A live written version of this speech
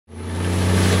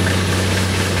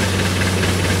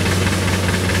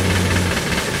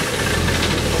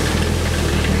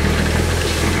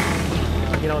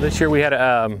this year we had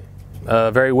a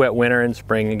very wet winter and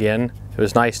spring again. It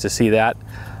was nice to see that.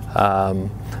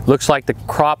 Looks like the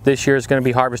crop this year is going to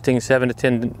be harvesting 7 to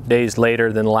 10 days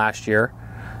later than last year.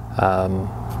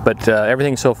 But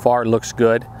everything so far looks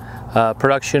good.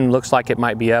 Production looks like it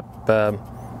might be up 3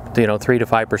 to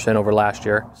 5% over last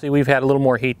year. See, we've had a little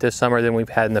more heat this summer than we've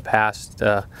had in the past,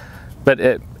 but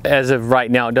as of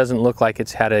right now, it doesn't look like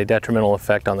it's had a detrimental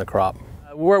effect on the crop.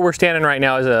 Where we're standing right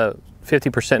now is a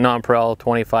 50% nonpareil,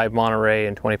 25 Monterey,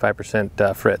 and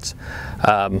 25% Fritz.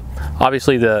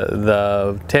 Obviously,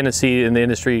 the tendency in the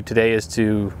industry today is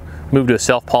to move to a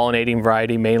self-pollinating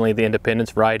variety, mainly the Independence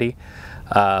variety,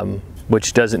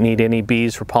 which doesn't need any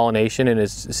bees for pollination and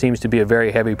seems to be a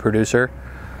very heavy producer.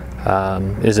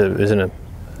 Is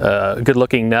a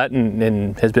good-looking nut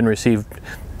and has been received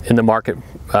in the market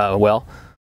well.